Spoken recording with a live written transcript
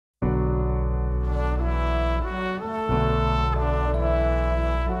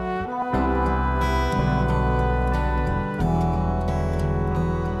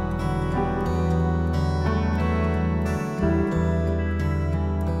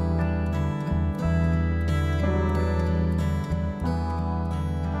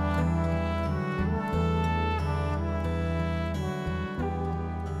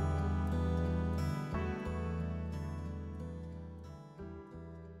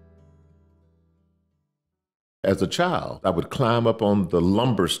As a child, I would climb up on the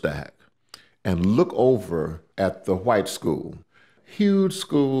lumber stack and look over at the white school. Huge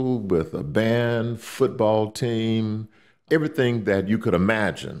school with a band, football team, everything that you could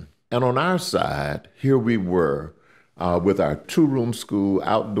imagine. And on our side, here we were with our two-room school,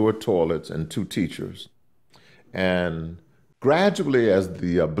 outdoor toilets, and two teachers. And gradually, as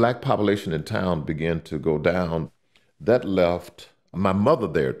the black population in town began to go down, that left my mother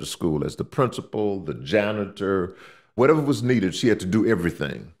there at the school as the principal, the janitor, whatever was needed, she had to do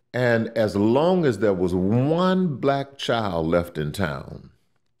everything. And as long as there was one black child left in town,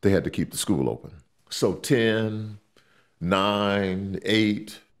 they had to keep the school open. So 10, 9,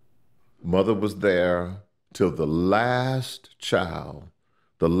 8, mother was there till the last child,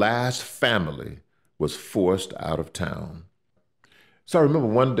 the last family was forced out of town. So I remember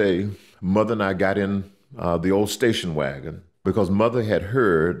one day, mother and I got in the old station wagon because mother had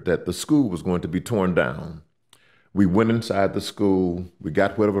heard that the school was going to be torn down. We went inside the school, we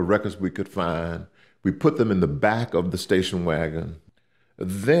got whatever records we could find, we put them in the back of the station wagon.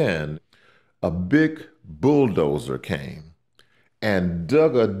 Then a big bulldozer came and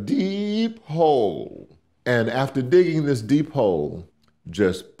dug a deep hole. And after digging this deep hole,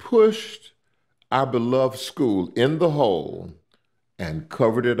 just pushed our beloved school in the hole and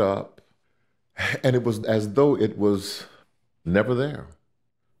covered it up. And it was as though it was never there.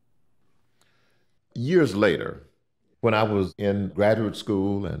 Years later, when I was in graduate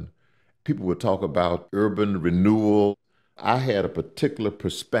school and people would talk about urban renewal, I had a particular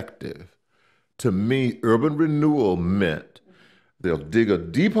perspective. To me, urban renewal meant they'll dig a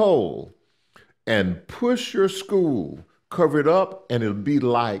deep hole and push your school, cover it up, and it'll be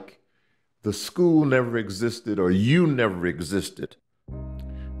like the school never existed or you never existed.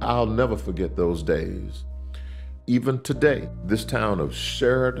 I'll never forget those days. Even today, this town of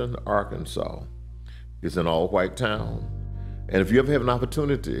Sheridan, Arkansas, is an all-white town. And if you ever have an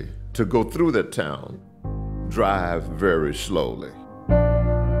opportunity to go through that town, drive very slowly.